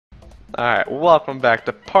Alright, welcome back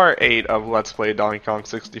to part 8 of Let's Play Donkey Kong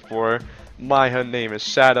 64. My name is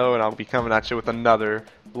Shadow, and I'll be coming at you with another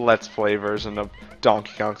Let's Play version of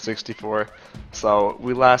Donkey Kong 64. So,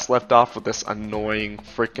 we last left off with this annoying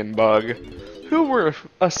freaking bug, who we're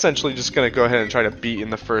essentially just gonna go ahead and try to beat in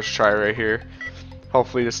the first try right here.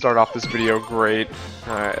 Hopefully to start off this video great.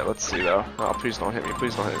 Alright, let's see though. Oh, please don't hit me,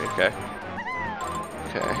 please don't hit me, okay.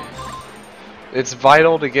 Okay. It's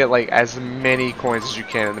vital to get like as many coins as you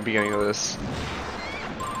can in the beginning of this.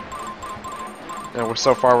 And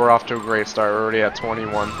so far we're off to a great start. We're already at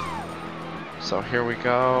 21. So here we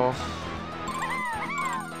go.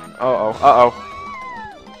 Uh-oh.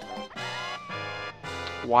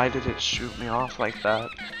 Why did it shoot me off like that?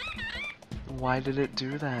 Why did it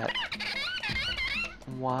do that?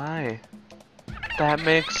 Why? That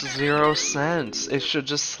makes zero sense. It should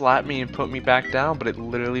just slap me and put me back down, but it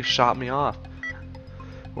literally shot me off.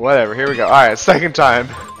 Whatever, here we go. Alright, second time.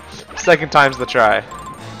 Second time's the try.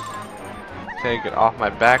 Okay, get off my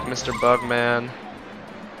back, Mr. Bugman.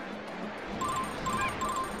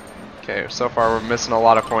 Okay, so far we're missing a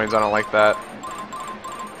lot of coins. I don't like that.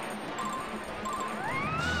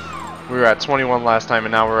 We were at 21 last time,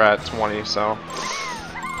 and now we're at 20, so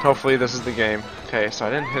hopefully this is the game. Okay, so I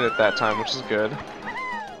didn't hit it that time, which is good.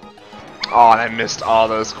 Oh, and I missed all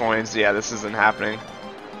those coins. Yeah, this isn't happening.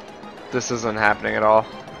 This isn't happening at all.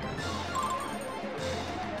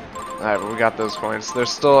 Alright, but we got those coins. There's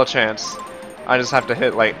still a chance. I just have to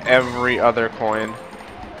hit like every other coin.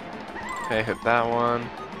 Okay, hit that one.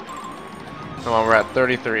 Come on, we're at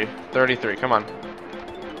 33. 33, come on.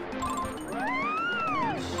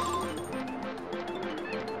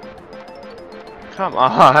 Come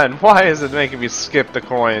on, why is it making me skip the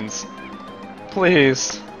coins?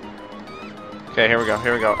 Please. Okay, here we go,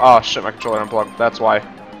 here we go. Oh shit, my controller unplugged. That's why.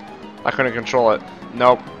 I couldn't control it.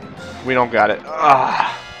 Nope. We don't got it.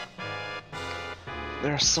 Ah.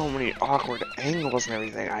 There are so many awkward angles and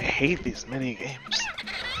everything. I hate these mini games.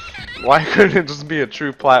 Why couldn't it just be a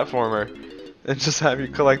true platformer and just have you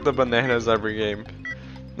collect the bananas every game?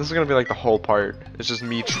 This is gonna be like the whole part. It's just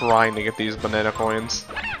me trying to get these banana coins.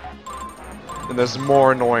 And there's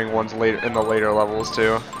more annoying ones later in the later levels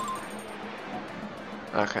too.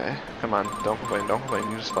 Okay, come on, don't complain, don't complain.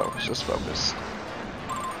 You just focus, just focus.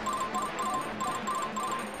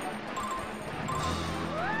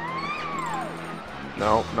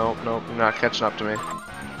 Nope, you're not catching up to me.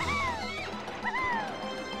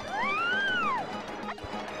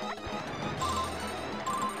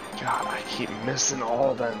 God, I keep missing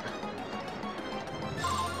all of them.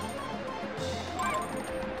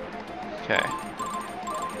 Okay.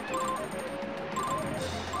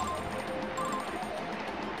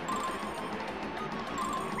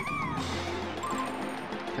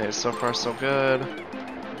 Okay, so far so good.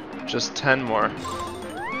 Just 10 more.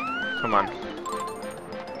 Come on.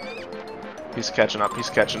 He's catching up, he's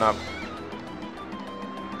catching up.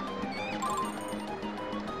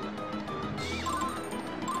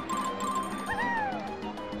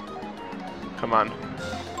 Come on.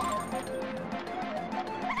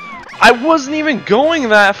 I wasn't even going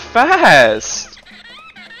that fast!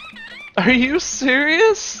 Are you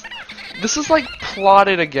serious? This is like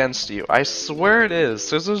plotted against you. I swear it is.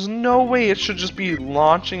 There's no way it should just be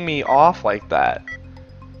launching me off like that.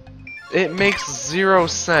 It makes zero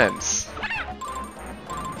sense.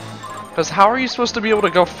 Because how are you supposed to be able to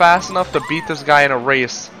go fast enough to beat this guy in a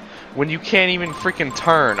race when you can't even freaking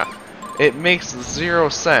turn? It makes zero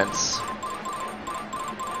sense.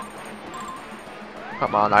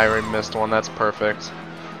 Come on, I already missed one. That's perfect.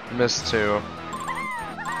 Missed two.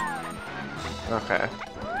 Okay.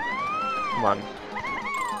 Come on.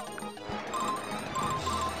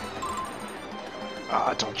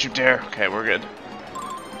 Ah, don't you dare. Okay, we're good.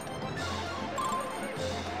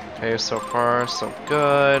 Okay, so far, so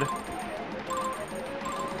good.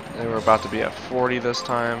 And we're about to be at 40 this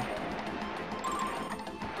time.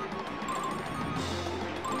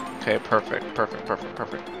 Okay, perfect.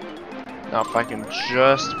 Now if I can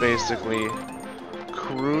just basically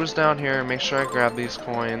cruise down here and make sure I grab these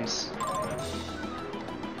coins.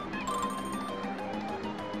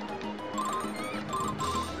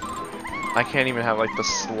 I can't even have like the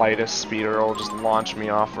slightest speed or it'll just launch me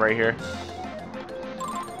off right here.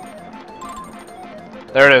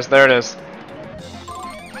 There it is.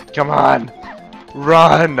 Come on!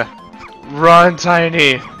 Run! Run,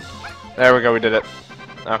 Tiny! There we go, we did it.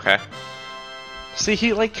 Okay. See,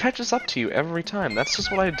 he like catches up to you every time. That's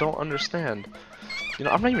just what I don't understand. You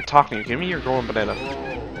know, I'm not even talking to you. Give me your golden banana.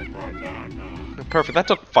 Perfect. That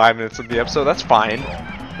took 5 minutes of the episode. That's fine.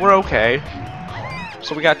 We're okay.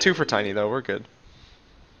 So we got 2 for Tiny, though. We're good.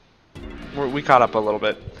 We caught up a little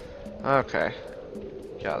bit. Okay.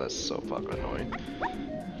 God, that's so fucking annoying.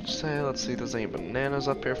 Say, let's see if there's any bananas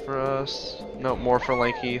up here for us. Nope, more for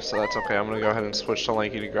Lanky, so that's okay. I'm gonna go ahead and switch to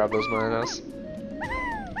Lanky to grab those bananas.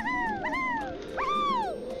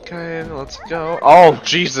 Okay, let's go. Oh,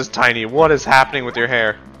 Jesus, Tiny, what is happening with your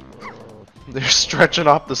hair? They're stretching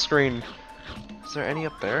off the screen. Is there any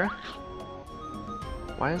up there?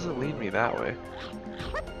 Why does it lead me that way?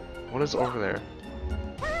 What is over there?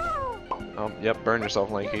 Oh, yep, burn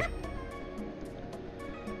yourself, Lanky.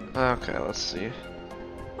 Okay, let's see.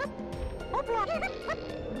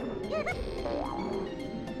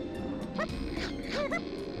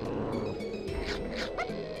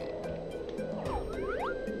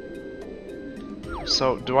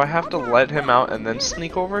 So, do I have to let him out and then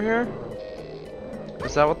sneak over here?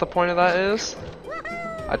 Is that what the point of that is?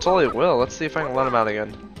 I totally will. Let's see if I can let him out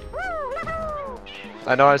again.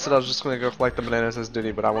 I know I said I was just going to go collect the bananas as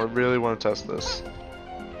Diddy, but I really want to test this.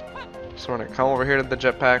 So we're going to come over here to the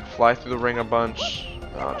jetpack, fly through the ring a bunch.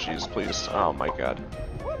 Oh, jeez, please. Oh, my God.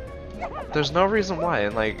 There's no reason why.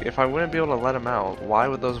 And, like, if I wouldn't be able to let him out, why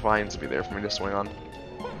would those vines be there for me to swing on?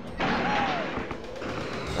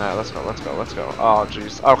 Alright, let's go, let's go, let's go. Oh,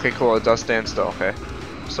 jeez. Okay, cool. It does stand still. Okay.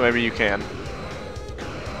 So maybe you can.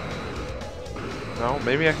 No?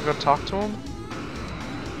 Maybe I can go talk to him?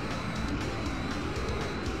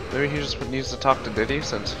 Maybe he just needs to talk to Diddy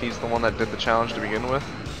since he's the one that did the challenge to begin with.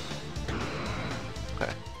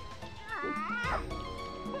 Okay.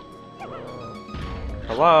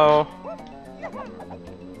 Hello?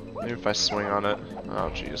 Maybe if I swing on it. Oh,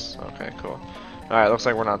 jeez. Okay, cool. Alright, looks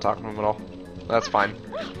like we're not talking to him at all. That's fine.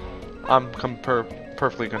 I'm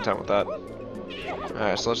perfectly content with that.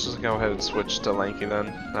 Alright, so let's just go ahead and switch to Lanky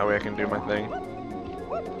then. That way I can do my thing.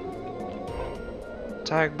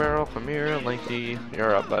 Tag barrel, come here, Lanky.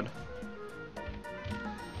 You're up, bud.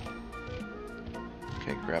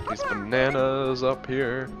 Okay, grab these bananas up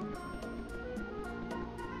here.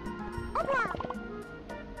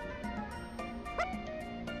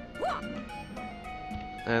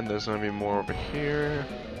 And there's gonna be more over here.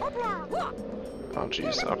 Oh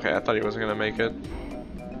jeez, okay, I thought he wasn't gonna make it.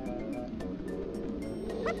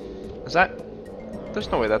 Is that? There's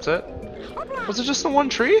no way that's it. Was it just the one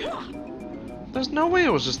tree? There's no way it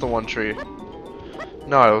was just the one tree.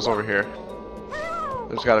 No, it was over here.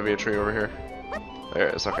 There's gotta be a tree over here. There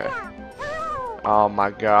it is, okay. Oh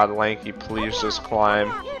my God, Lanky, please just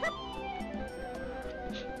climb.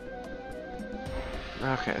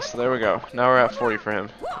 Okay, so there we go. Now we're at 40 for him.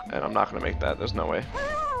 And I'm not gonna make that, there's no way.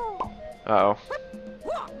 Uh-oh.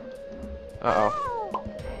 Uh-oh.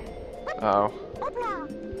 Uh-oh.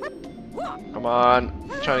 Come on.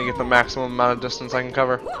 I'm trying to get the maximum amount of distance I can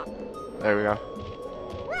cover. There we go.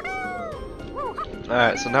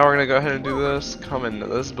 Alright, so now we're gonna go ahead and do this. Come into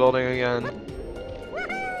this building again.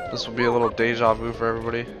 This will be a little deja vu for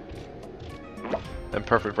everybody. And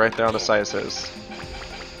perfect, right there on the side it says.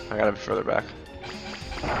 I gotta be further back.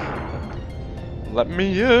 Let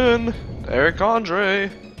me in! Eric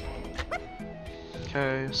Andre!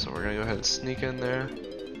 Okay, so we're gonna go ahead and sneak in there.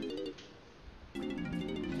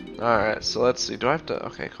 Alright, so let's see. Do I have to...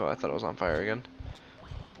 Okay, cool. I thought it was on fire again.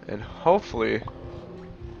 And hopefully...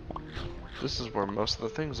 this is where most of the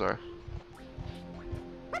things are.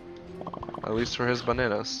 At least for his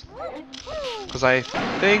bananas. Because I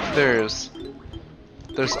think there's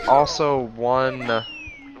also one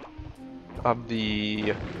of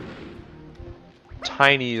the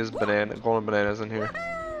tiniest golden bananas in here.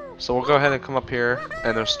 So we'll go ahead and come up here,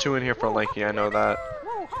 and there's 2 in here for Lanky, I know that.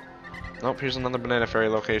 Nope, here's another banana fairy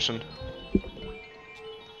location.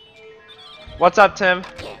 What's up, Tim?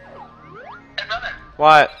 Hey, brother.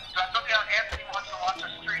 What? So I told you how Anthony wants to watch our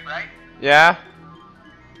stream, right? Yeah?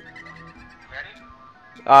 You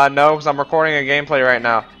ready? No, because I'm recording a gameplay right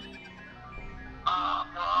now. Oh,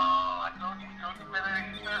 bro, I told you to go to bed at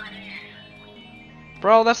 8:30.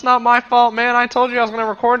 Bro, that's not my fault, man. I told you I was going to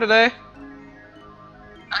record today.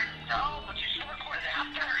 I know, but you should record it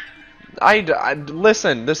after. I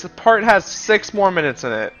listen, this part has 6 more minutes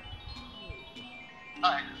in it.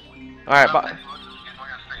 Alright. Alright, bye.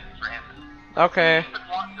 Okay. He's been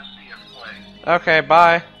wanting to see us play. Okay,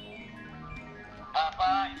 bye.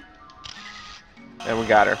 Bye. And we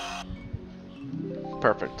got her.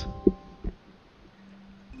 Perfect.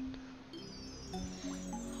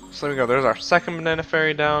 So there we go. There's our second banana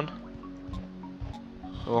fairy down.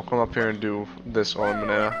 We'll come up here and do this one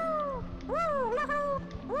banana.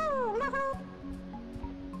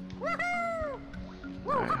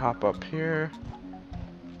 Alright, hop up here.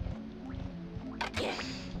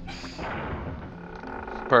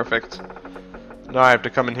 Perfect. Now I have to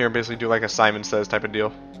come in here and basically do like a Simon Says type of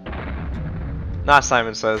deal. Not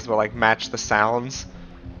Simon Says, but like match the sounds,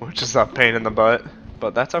 which is a pain in the butt,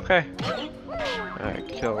 but that's okay. Alright,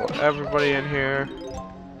 kill everybody in here.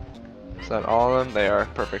 Is that all of them? They are.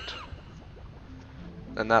 Perfect.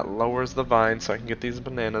 And that lowers the vine so I can get these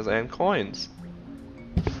bananas and coins.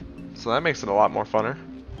 So that makes it a lot more funner.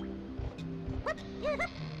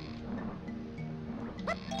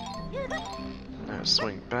 Alright,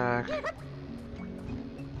 swing back.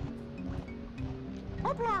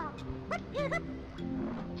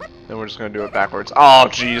 Then we're just gonna do it backwards. Oh,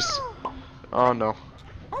 jeez. Oh, no.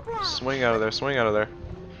 Swing out of there, swing out of there.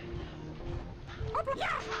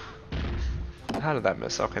 How did that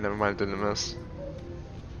miss? Okay, never mind, it didn't miss.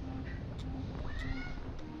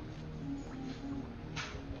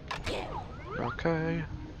 Okay.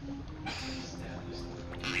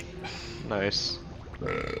 Nice.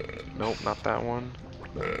 Nope, not that one.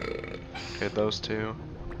 Okay, those two.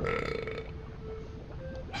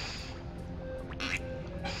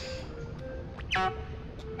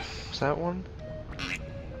 Is that one?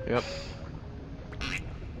 Yep.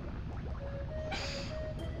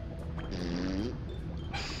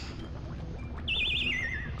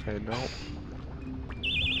 Okay, nope.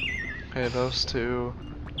 Okay, those two.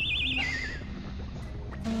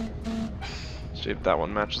 See if that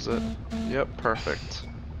one matches it. Yep, perfect.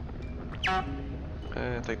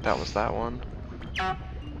 Okay, I think that was that one.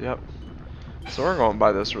 Yep. So we're going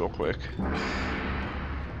by this real quick.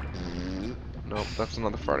 Nope, that's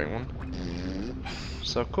another farting one.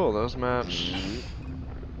 So cool, those match.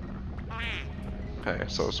 Okay,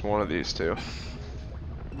 so it's one of these two.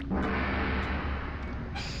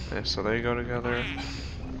 Okay, so they go together.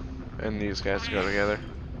 And these guys go together.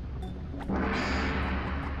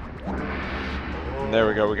 And there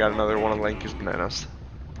we go, we got another one of Lanky's bananas.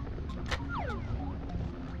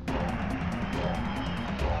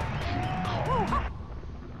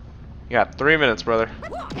 You got 3 minutes, brother.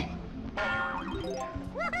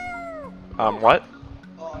 What?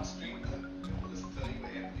 Oh, on stream, this is telling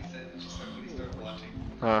what Anthony said, and just when he started watching.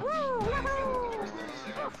 Huh. He said that the first 30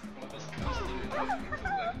 seconds, one of us comes to it, and he's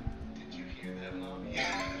like, did you hear that, Mommy? I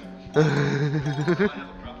have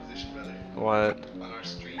a proposition, brother. What? On our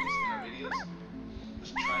streams and our videos,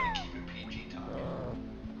 let's try to keep it PG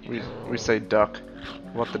talking. We say duck.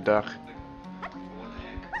 What the duck? Like, what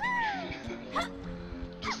the heck?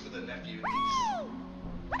 Just for the nephew and niece.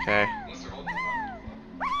 Okay. Unless they're old enough.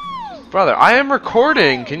 Brother, I am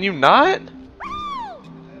recording. Can you not?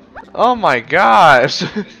 Oh my gosh.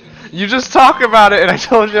 You just talk about it and I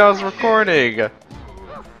told you I was recording. It's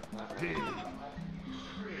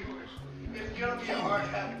gonna be a hard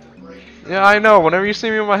habit to break. Yeah, I know. Whenever you see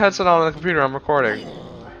me with my headset on the computer, I'm recording.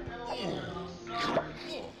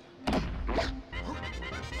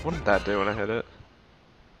 What did that do when I hit it?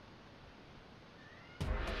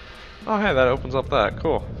 Oh, hey, that opens up that.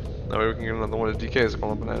 Cool. That way we can get another one of DK's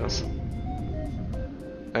calling bananas.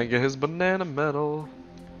 And get his banana medal.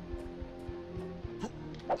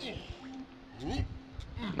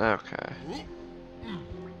 Okay.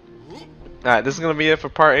 Alright, this is going to be it for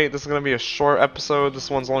part 8. This is going to be a short episode. This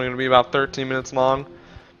one's only going to be about 13 minutes long.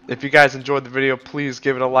 If you guys enjoyed the video, please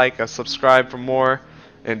give it a like, a subscribe for more.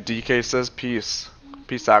 And DK says peace.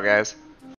 Peace out, guys.